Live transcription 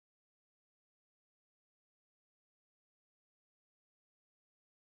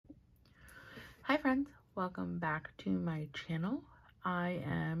Hi friends, welcome back to my channel. I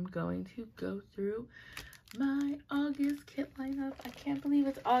am going to go through my August kit lineup. I can't believe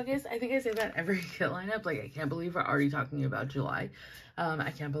it's August. I think I say that every kit lineup. Like, I can't believe we're already talking about July.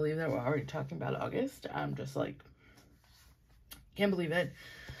 I can't believe that we're already talking about August. I'm just like, can't believe it.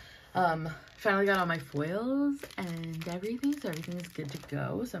 Finally got all my foils and everything, so everything is good to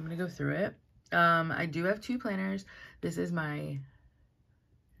go. So I'm gonna go through it. I do have two planners. This is my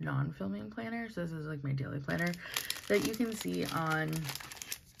non-filming planner, so this is like my daily planner that you can see on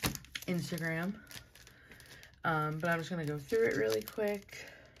Instagram, but I'm just gonna go through it really quick.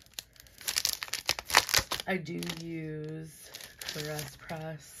 I do use Caress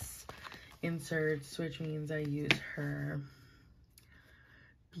Press inserts, which means I use her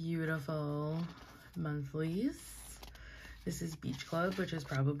beautiful monthlies. This is Beach Club, which is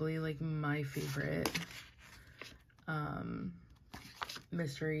probably like my favorite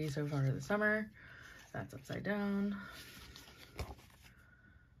mystery so far this summer. That's upside down.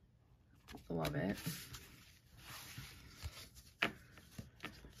 Love it.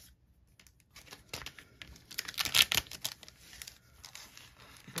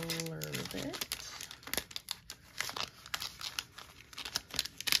 Blurb it.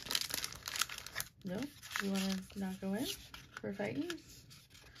 Nope. You want to not go in? We're fighting?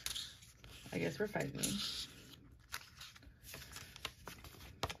 I guess we're fighting.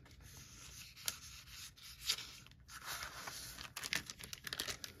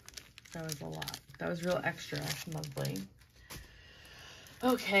 That was a lot. That was real extra monthly.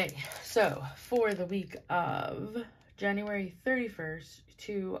 Okay, so for the week of January 31st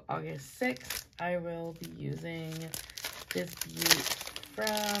to August 6th, I will be using this beaut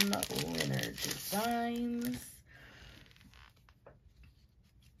from Lynner Designs.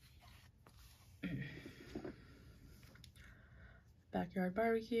 Backyard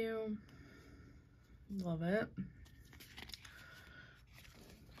Barbecue. Love it.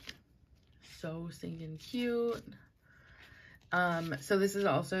 So stinking cute. So this is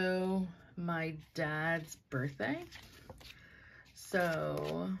also my dad's birthday.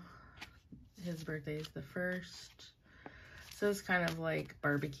 So his birthday is the 1st. So it's kind of like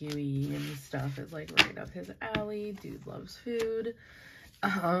barbecue-y and stuff is like right up his alley. Dude loves food.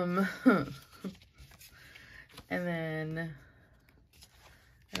 And then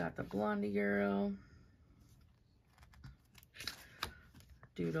I got the Blondie Girl.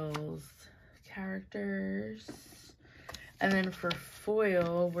 Doodles characters. And then for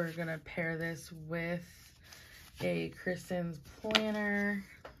foil, we're gonna pair this with a Kristen's Planner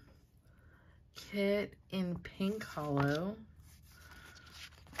kit in pink hollow,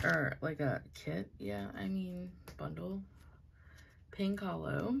 or like a kit, yeah, I mean bundle, pink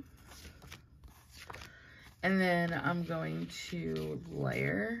hollow. And then I'm going to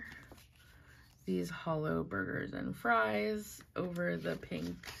layer these hollow burgers and fries over the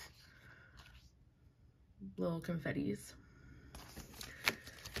pink little confettis.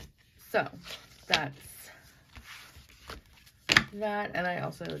 So that's that. And I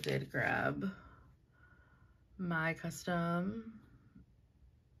also did grab my custom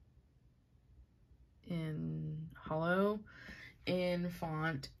in hollow in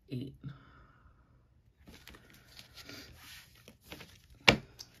font 8.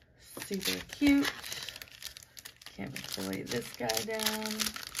 Super cute. Can't wait to lay this guy down.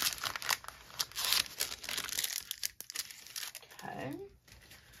 Okay.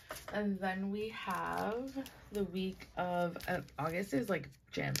 And then we have the week of, August is like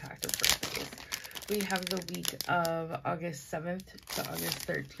jam-packed with birthdays. We have the week of August 7th to August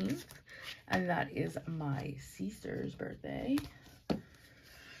 13th. And that is my sister's birthday.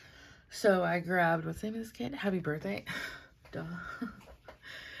 So I grabbed, what's the name of this kit? Happy birthday. Duh.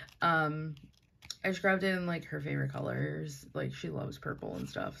 I just grabbed it in like her favorite colors. Like she loves purple and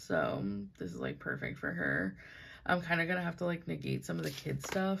stuff. So this is like perfect for her. I'm kind of gonna have to like negate some of the kid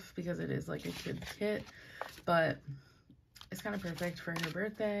stuff because it is like a kid kit, but it's kind of perfect for her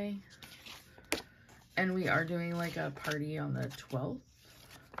birthday. And we are doing like a party on the 12th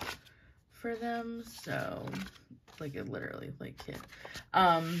for them, so like it literally like kid.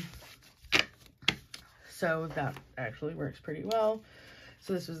 So that actually works pretty well.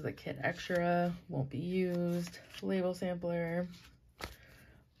 So this was the kit extra, won't be used, label sampler,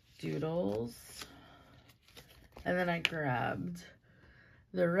 doodles. And then I grabbed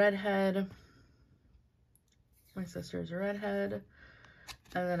the redhead. My sister's a redhead.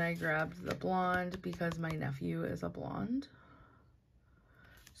 And then I grabbed the blonde because my nephew is a blonde.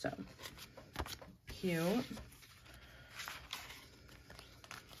 So, cute.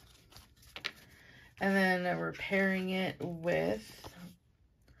 And then we're pairing it with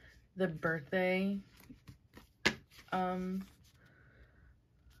the birthday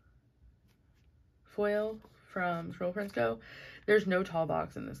foil from Scribble Prints Co. There's no tall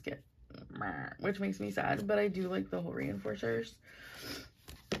box in this kit, which makes me sad, but I do like the whole reinforcers.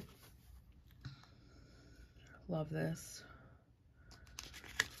 Love this.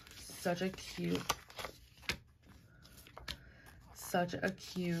 Such a cute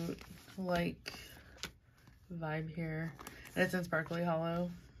like vibe here, and it's in sparkly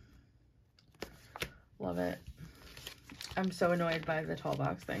hollow. Love it. I'm so annoyed by the tall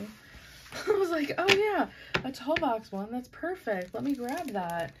box thing. I was like, oh yeah, a tall box one, that's perfect, let me grab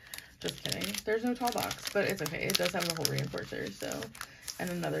that. Just kidding, there's no tall box, but it's okay. It does have the whole reinforcer, so, and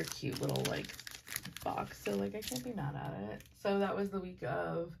another cute little like box, so like I can't be mad at it. So that was the week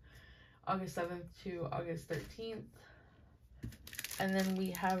of August 7th to August 13th. And then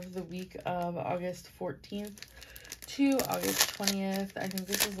we have the week of August 14th to August 20th. I think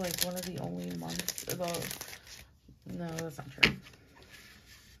this is like one of the only months about, no, that's not true.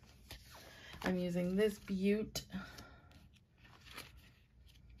 I'm using this beaut.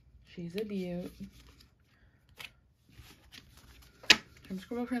 She's a beaut. From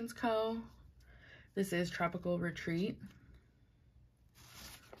Scribble Prints Co. This is Tropical Retreat.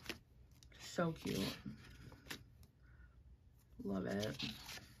 So cute. Love it.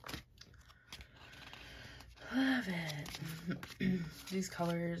 Love it. These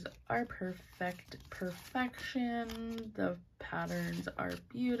colors are perfection. The patterns are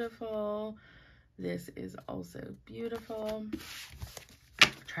beautiful. This is also beautiful.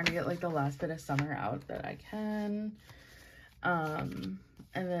 Trying to get like the last bit of summer out that I can. And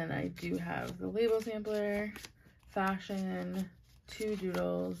then I do have the label sampler, fashion, 2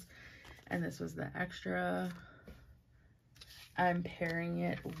 doodles, and this was the extra. I'm pairing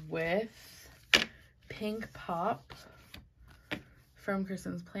it with Pink Pop from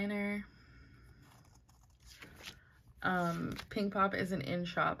Kristen's Planner. Pink Pop isn't in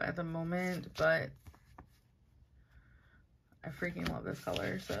shop at the moment, but I freaking love this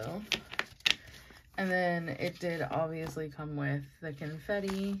color, so. And then it did obviously come with the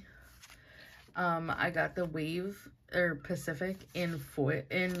confetti. I got the Wave or Pacific in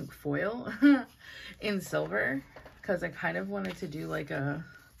foil in silver, because I kind of wanted to do like a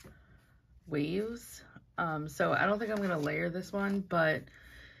waves. So I don't think I'm gonna layer this one, but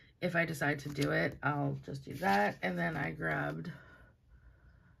if I decide to do it, I'll just do that. And then I grabbed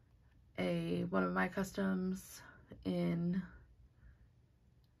one of my customs in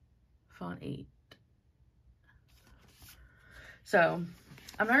font 8. So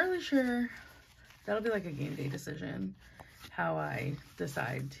I'm not really sure. That'll be like a game day decision, how I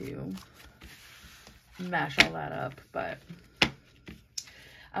decide to mash all that up, but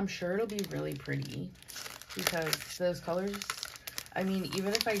I'm sure it'll be really pretty because those colors, I mean,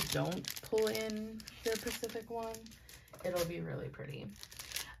 even if I don't pull in the Pacific one, it'll be really pretty.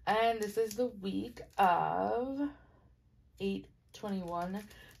 And this is the week of 8/21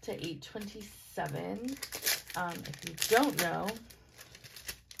 to 8/27. If you don't know,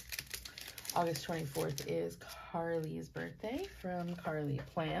 August 24th is Carlea's birthday from Carlea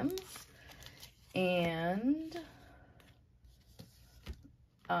Plans. And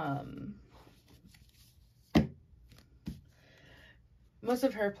most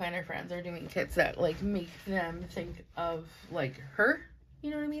of her planner friends are doing kits that like make them think of like her,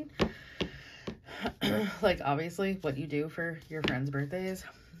 you know what I mean? Like obviously what you do for your friends' birthdays.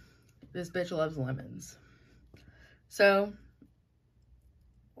 This bitch loves lemons. So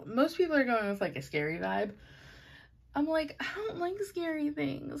most people are going with like a scary vibe. I'm like, I don't like scary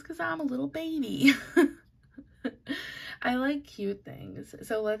things because I'm a little baby. I like cute things.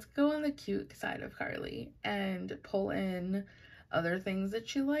 So let's go on the cute side of Carlea and pull in other things that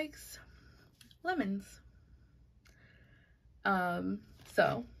she likes. Lemons.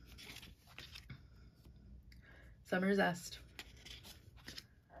 So Summer Zest.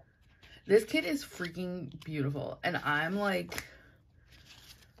 This kit is freaking beautiful, and I'm like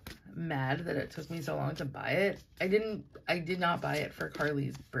mad that it took me so long to buy it. I did not buy it for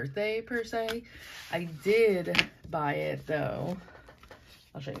Carlea's birthday per se. I did buy it though.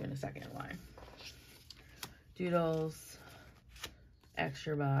 I'll show you in a second why. Doodles,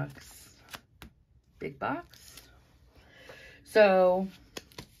 extra box, big box. So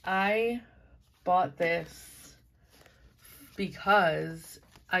I bought this because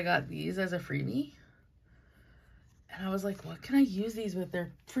I got these as a freebie. And I was like, what can I use these with?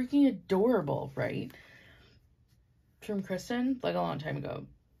 They're freaking adorable, right? From Kristen, like a long time ago.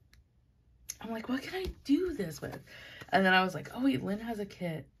 I'm like, what can I do this with? And then I was like, oh wait, Lynn has a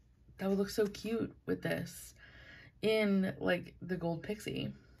kit that would look so cute with this in like the gold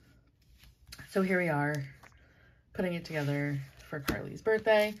pixie. So here we are, putting it together for Carlea's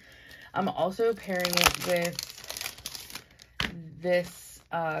birthday. I'm also pairing it with this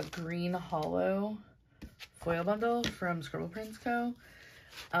green hollow foil bundle from Scribble Prints Co.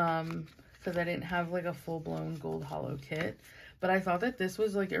 Because I didn't have like a full-blown gold hollow kit. But I thought that this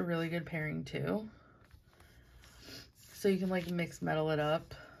was like a really good pairing too. So you can like mix metal it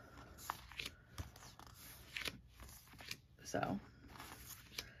up. So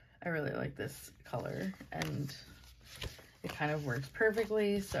I really like this color and it kind of works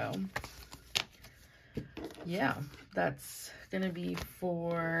perfectly. So yeah, that's gonna be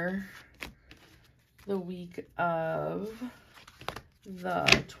for the week of the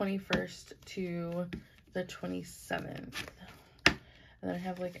 21st to the 27th. And then I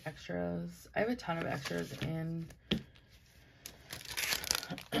have like extras. I have a ton of extras in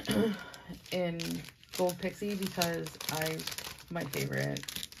Gold Pixie because my favorite.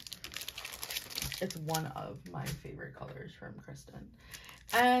 It's one of my favorite colors from Kristen.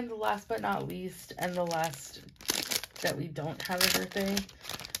 And last but not least, and the last that we don't have a birthday,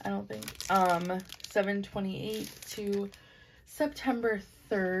 I don't think. 7/28 to September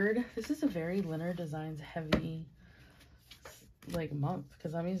 3rd. This is a very Lynner Designs heavy like month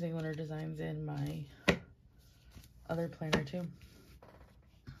because I'm using Lynner Designs in my other planner too.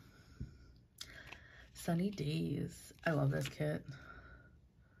 Sunny Days. I love this kit.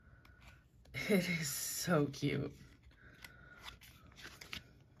 It is so cute.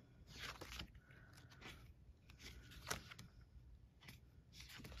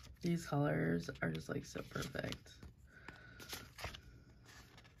 These colors are just like so perfect.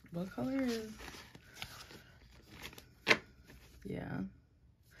 What color is? Yeah.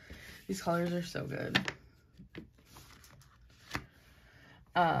 These colors are so good.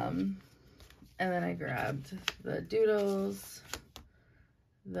 And then I grabbed the doodles,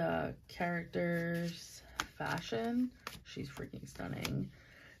 the characters, fashion. She's freaking stunning.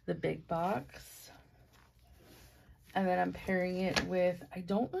 The big box. And then I'm pairing it with, I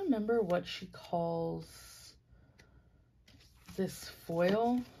don't remember what she calls this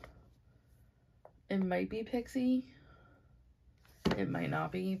foil. It might be Pixie. It might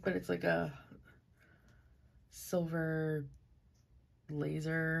not be, but it's like a silver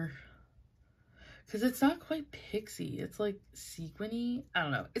laser. Because it's not quite Pixie. It's like sequiny. I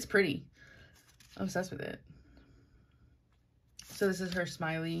don't know. It's pretty. I'm obsessed with it. So this is her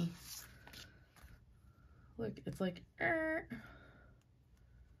smiley. Look, it's like,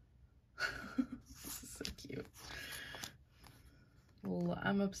 This is so cute. Well,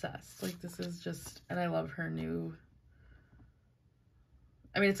 I'm obsessed. Like, this is just, and I love her new,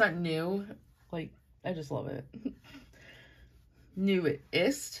 I mean, it's not new. Like, I just love it.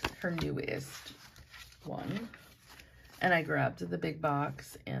 Newest, her newest one. And I grabbed the big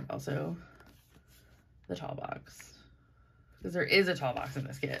box and also the tall box. Because there is a tall box in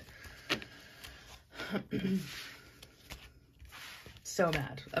this kit. So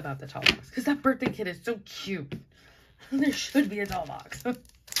mad about the tall box because that birthday kit is so cute. There should be a tall box.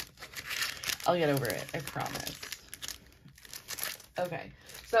 I'll get over it, I promise. Okay,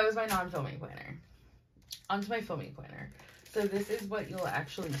 so that was my non-filming planner. Onto my filming planner. So this is what you'll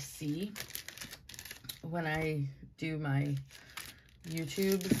actually see when I do my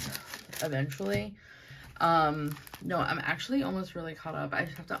YouTubes eventually. No, I'm actually almost really caught up. I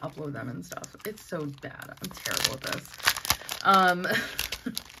just have to upload them and stuff. It's so bad. I'm terrible at this.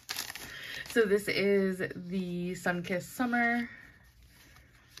 So this is the Sunkissed Summer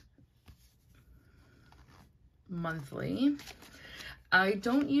monthly. I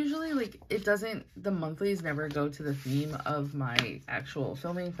don't usually, like, it doesn't, the monthlies never go to the theme of my actual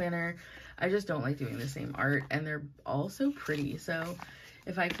filming planner. I just don't like doing the same art, and they're all so pretty. So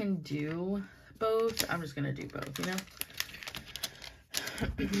if I can do both, I'm just gonna do both, you know?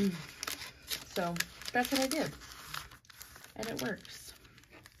 So that's what I did, and it works.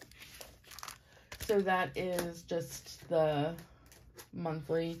 So that is just the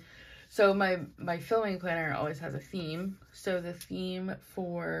monthly. So my filming planner always has a theme. So the theme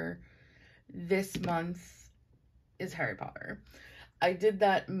for this month is Harry Potter. I did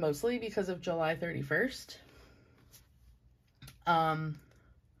that mostly because of July 31st. And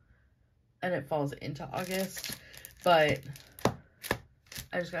it falls into August, but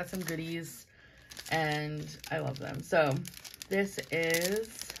I just got some goodies and I love them. So this is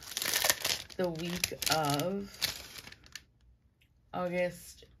the week of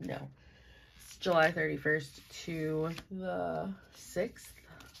July 31st to the 6th.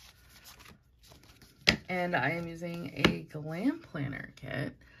 And I am using a Glam Planner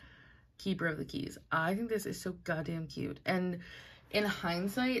kit, Keeper of the Keys. I think this is so goddamn cute. And in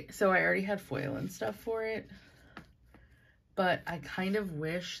hindsight, so I already had foil and stuff for it, but I kind of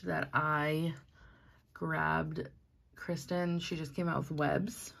wish that I grabbed Kristen. She just came out with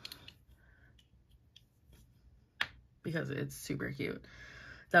webs because it's super cute.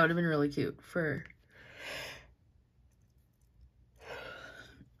 That would have been really cute for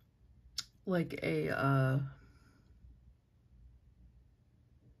like a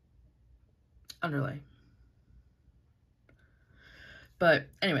underlay. But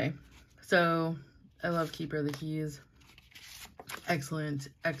anyway, so I love Keeper the Keys. Excellent,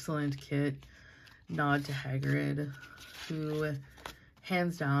 excellent kit. Nod to Hagrid, who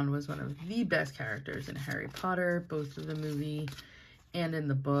hands down was one of the best characters in Harry Potter, both in the movie and in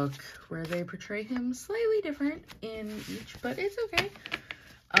the book, where they portray him slightly different in each, but it's okay.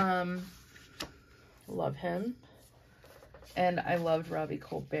 Love him. And I loved Robbie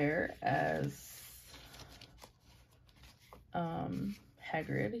Colbert as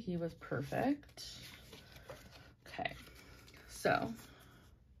Hagrid. He was perfect. Okay, so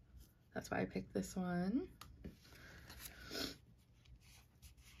that's why I picked this one.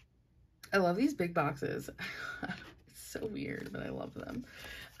 I love these big boxes. It's so weird, but I love them.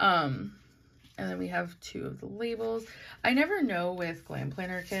 And then we have 2 of the labels. I never know with Glam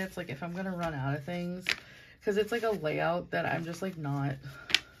Planner kits, like if I'm gonna run out of things, because it's like a layout that I'm just like not,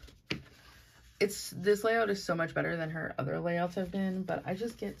 this layout is so much better than her other layouts have been, but I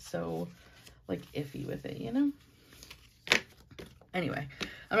just get so like iffy with it, you know? Anyway,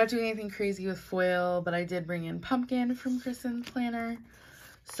 I'm not doing anything crazy with foil, but I did bring in Pumpkin from Kristen's planner.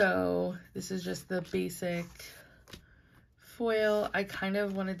 So this is just the basic foil. I kind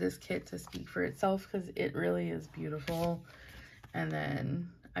of wanted this kit to speak for itself because it really is beautiful. And then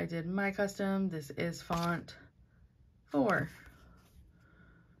I did my custom. This is font 4,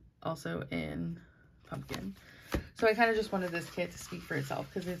 also in Pumpkin. So I kind of just wanted this kit to speak for itself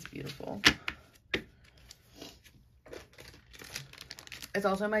because it's beautiful. It's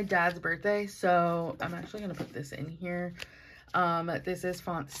also my dad's birthday, so I'm actually going to put this in here. This is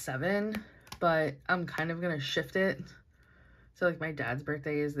font 7, but I'm kind of going to shift it. So like my dad's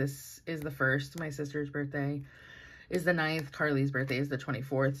birthday is the 1st, my sister's birthday is the 9th, Carlea's birthday is the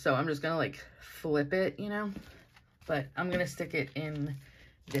 24th. So I'm just going to like flip it, you know, but I'm going to stick it in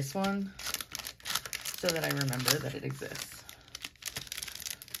this one so that I remember that it exists.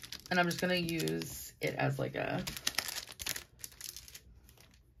 And I'm just going to use it as like a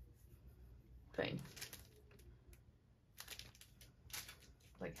thing.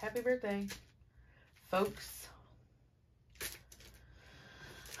 Like, happy birthday, folks.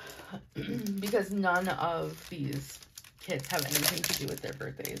 Because none of these kits have anything to do with their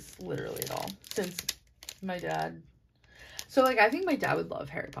birthdays, literally at all. Since my dad, so like I think my dad would love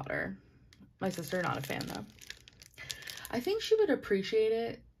Harry Potter. My sister, not a fan though. I think she would appreciate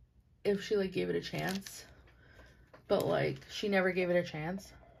it if she like gave it a chance, but like she never gave it a chance.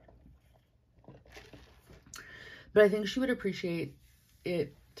 But I think she would appreciate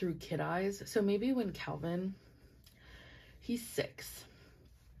it through kid eyes. So maybe when Calvin, he's 6.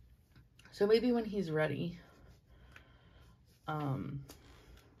 So maybe when he's ready,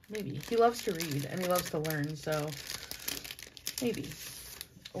 maybe. He loves to read and he loves to learn, so maybe.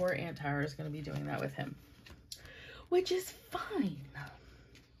 Or Aunt Tara is going to be doing that with him, which is fine.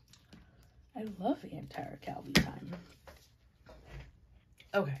 I love Aunt Tara Calvi time.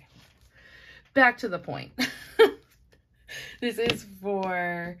 Okay, back to the point. This is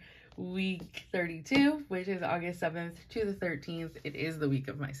for week 32, which is August 7th to the 13th. It is the week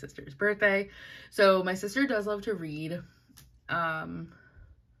of my sister's birthday. So my sister does love to read. And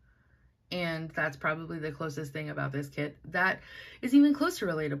that's probably the closest thing about this kit that is even close to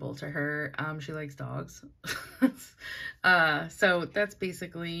relatable to her. She likes dogs. So that's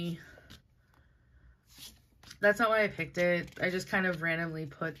basically, that's not why I picked it. I just kind of randomly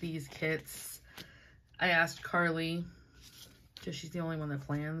put these kits. I asked Carly, because she's the only one that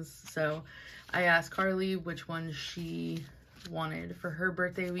plans. So I asked Carly which one she wanted for her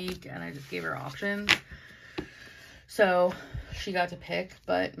birthday week, and I just gave her options. So she got to pick,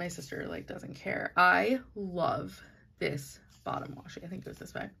 but my sister like doesn't care. I love this bottom washi. I think it goes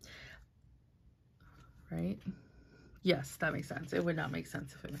this way. Right? Yes, that makes sense. It would not make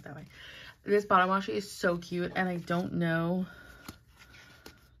sense if it went that way. This bottom washi is so cute, and I don't know.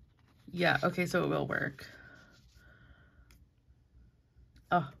 Yeah, okay, so it will work.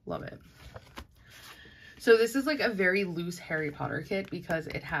 Oh, love it. So this is like a very loose Harry Potter kit because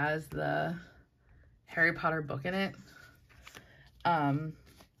it has the Harry Potter book in it.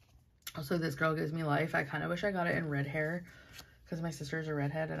 Also, This Girl Gives Me Life. I kind of wish I got it in red hair because my sister's a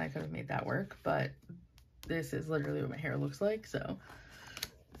redhead and I could have made that work, but this is literally what my hair looks like, so.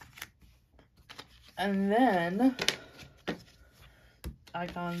 And then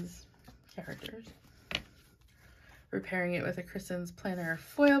Icons Characters. Repairing it with a Kristen's Planner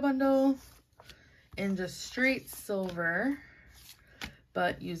foil bundle in just straight silver,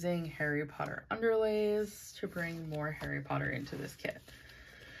 but using Harry Potter underlays to bring more Harry Potter into this kit.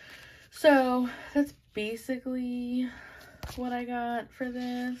 So that's basically what I got for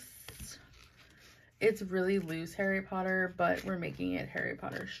this. It's really loose Harry Potter, but we're making it Harry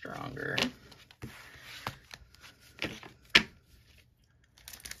Potter stronger.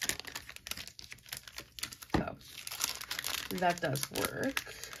 So that does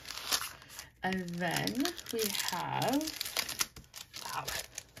work. And then we have, wow,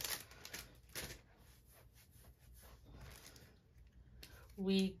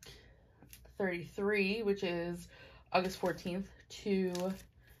 week 33, which is August 14th to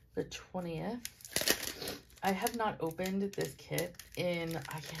the 20th. I have not opened this kit in,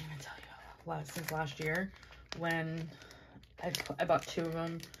 I can't even tell you, since last year when I bought 2 of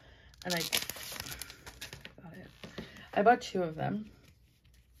them, and I bought 2 of them.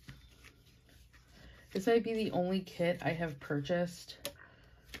 This might be the only kit I have purchased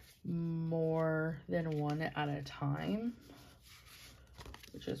more than one at a time,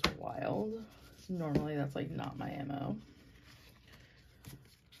 which is wild. Normally that's like not my MO.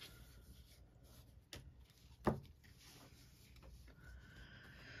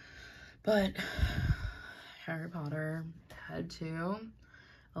 But Harry Potter had to.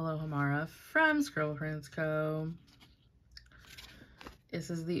 Alohomora from Scribble Prints Co. This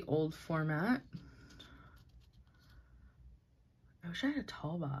is the old format. I wish I had a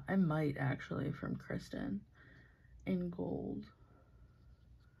tall box. I might actually, from Kristen in gold,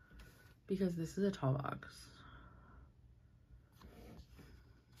 because this is a tall box.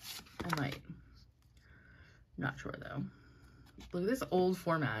 I might. Not sure though. Look at this old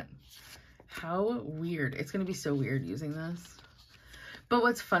format. How weird. It's gonna be so weird using this. But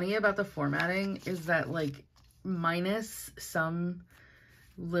what's funny about the formatting is that, like, minus some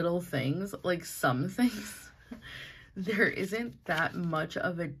little things, like some things, there isn't that much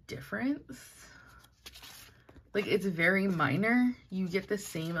of a difference. Like, it's very minor. You get the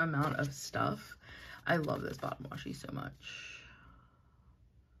same amount of stuff. I love this bottom washi so much.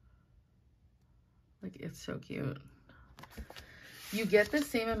 Like, it's so cute. You get the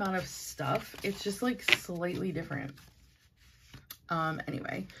same amount of stuff. It's just, like, slightly different.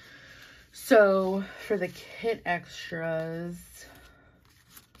 Anyway. So, for the kit extras,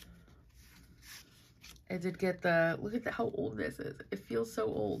 I did get the, look at how old this is. It feels so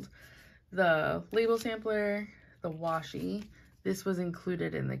old. The label sampler, the washi. This was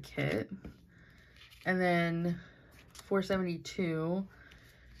included in the kit. And then $4.72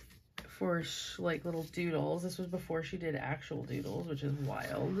 for like little doodles. This was before she did actual doodles, which is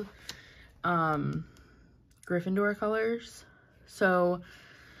wild. Gryffindor colors. So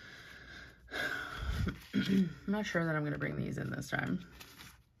I'm not sure that I'm going to bring these in this time,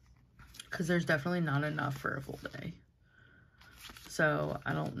 because there's definitely not enough for a full day. So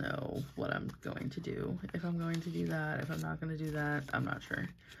I don't know what I'm going to do. If I'm going to do that, if I'm not going to do that, I'm not sure.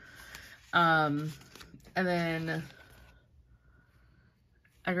 And then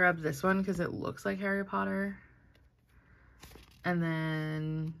I grabbed this one because it looks like Harry Potter. And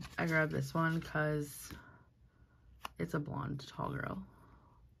then I grabbed this one because it's a blonde tall girl.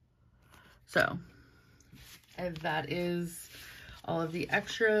 So, and that is all of the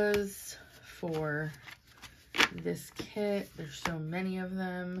extras for this kit. There's so many of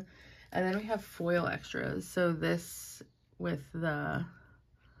them. And then we have foil extras. So this with the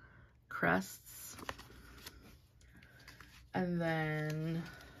crests. And then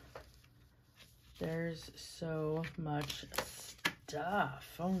there's so much stuff.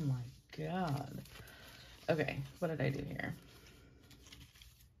 Oh my god. Okay, what did I do here?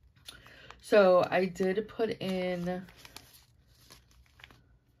 So I did put in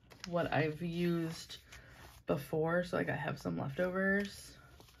what I've used before, so like I have some leftovers,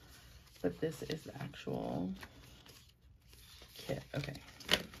 but this is the actual kit. Okay,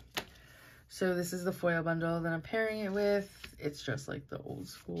 so this is the foil bundle that I'm pairing it with. It's just like the old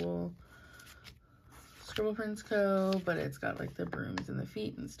school Scribble Prints Co, but it's got like the brooms and the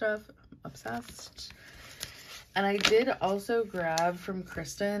feet and stuff. I'm obsessed. And I did also grab from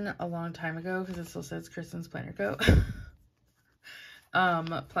Kristen a long time ago, because it still says Kristen's Planner Co.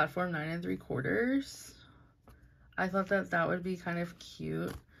 Platform 9 3/4. I thought that that would be kind of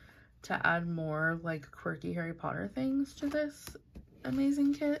cute to add more like quirky Harry Potter things to this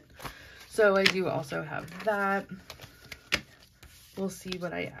amazing kit. So I do also have that. We'll see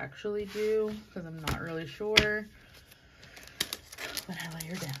what I actually do because I'm not really sure when I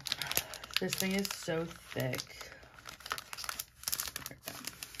layer down. This thing is so thick.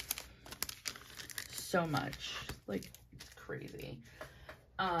 So much. Like, it's crazy.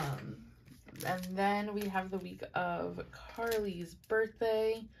 And then we have the week of Carlea's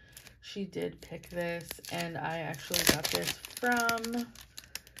birthday. She did pick this, and I actually got this from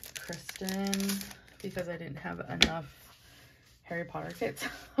Kristen because I didn't have enough Harry Potter kits.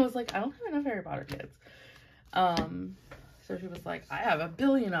 I was like, I don't have enough Harry Potter kits. So she was like, I have a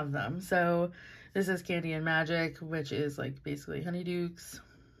billion of them. So this is Candy and Magic, which is like basically Honeydukes.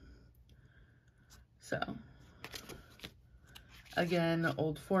 So again,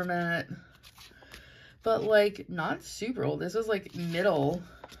 old format, but like not super old. This was like middle.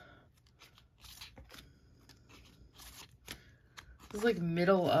 This is like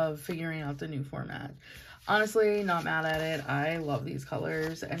middle of figuring out the new format. Honestly, not mad at it. I love these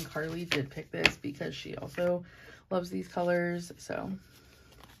colors, and Carlea did pick this because she also loves these colors. So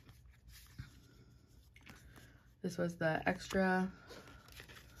this was the extra.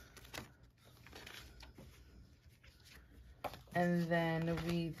 And then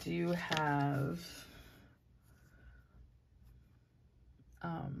we do have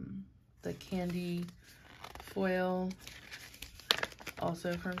the candy foil,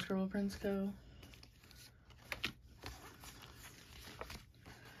 also from Scribble Prints Co.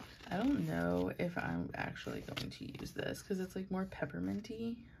 I don't know if I'm actually going to use this because it's like more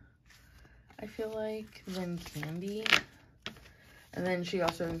pepperminty, I feel like, than candy. And then she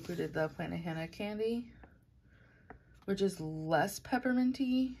also included the Planet Hannah candy, which is less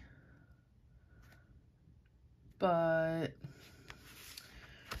pepperminty, but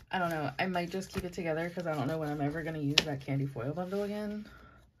I don't know. I might just keep it together because I don't know when I'm ever going to use that candy foil bundle again.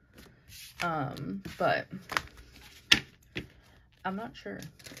 But I'm not sure.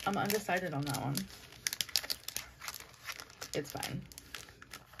 I'm undecided on that one. It's fine.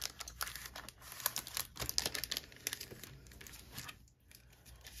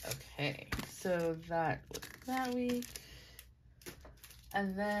 Okay, so that was that week.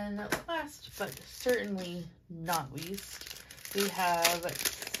 And then last but certainly not least, we have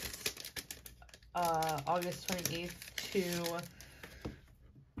August 28th to,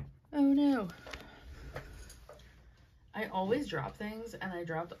 oh no, I always drop things and I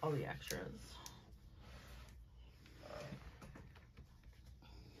dropped all the extras.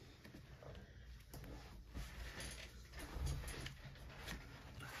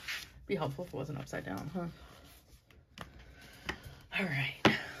 Be helpful if it wasn't upside down, huh? All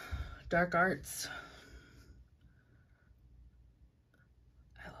right, Dark Arts.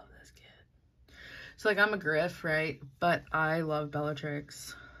 I love this kit. So like I'm a Griff, right? But I love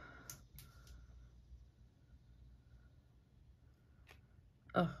Bellatrix.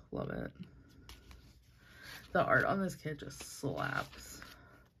 Oh, love it. The art on this kit just slaps.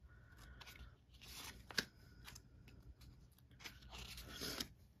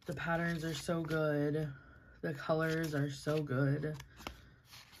 The patterns are so good. The colors are so good.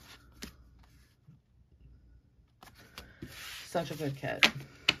 Such a good kit.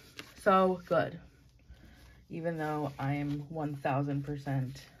 So good. Even though I am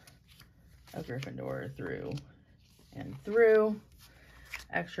 1000% a Gryffindor through and through.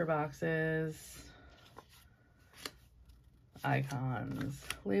 Extra boxes, icons,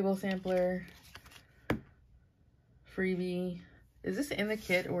 label sampler, freebie. Is this in the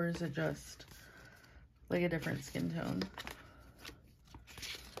kit or is it just like a different skin tone?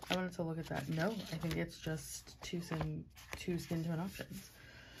 I wanted to look at that. No, I think it's just two skin tone options.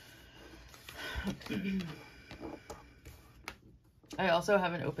 I also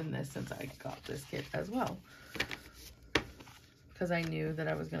haven't opened this since I got this kit as well, because I knew that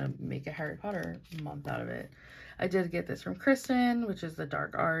I was going to make a Harry Potter month out of it. I did get this from Kristen, which is the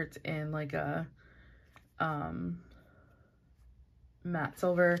Dark Arts in like a matte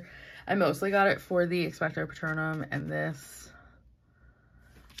silver. I mostly got it for the Expecto Patronum and this.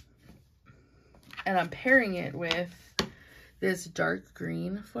 And I'm pairing it with this dark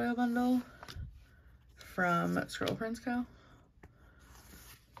green foil bundle from Scribble Prints Co.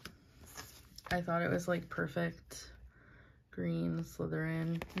 I thought it was like perfect green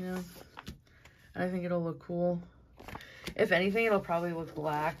Slytherin, you know, and I think it'll look cool. If anything, it'll probably look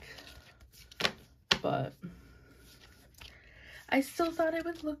black, but I still thought it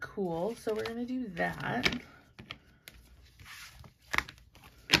would look cool, so we're gonna do that.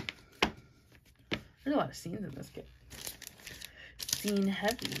 There's a lot of scenes in this kit. Scene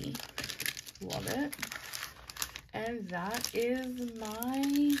heavy, love it. And that is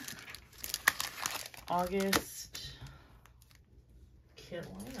my August kit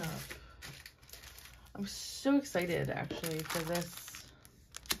lineup. I'm so excited actually for this,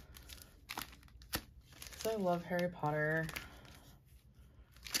 because I love Harry Potter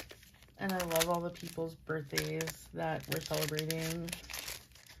and I love all the people's birthdays that we're celebrating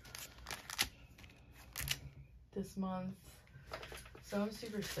this month. So I'm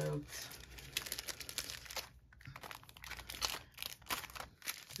super stoked.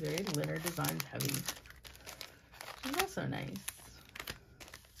 Very Lynner Designs heavy, which is also nice.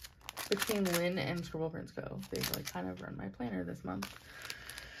 Between Lynn and Scribble Prints Co, they've like kind of run my planner this month.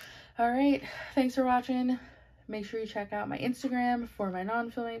 All right, thanks for watching. Make sure you check out my Instagram for my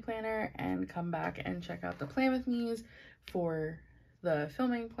non-filming planner, and come back and check out the Plan With Me's for the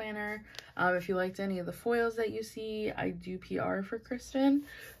filming planner. If you liked any of the foils that you see, I do PR for Kristen,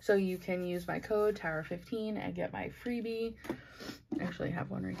 so you can use my code Tower15 and get my freebie. I actually have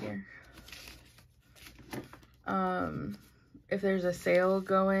one right here. If there's a sale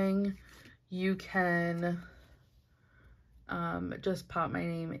going, you can just pop my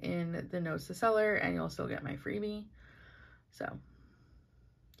name in the notes to seller and you'll still get my freebie. So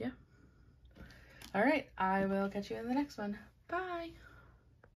yeah. All right, I will catch you in the next one. Bye.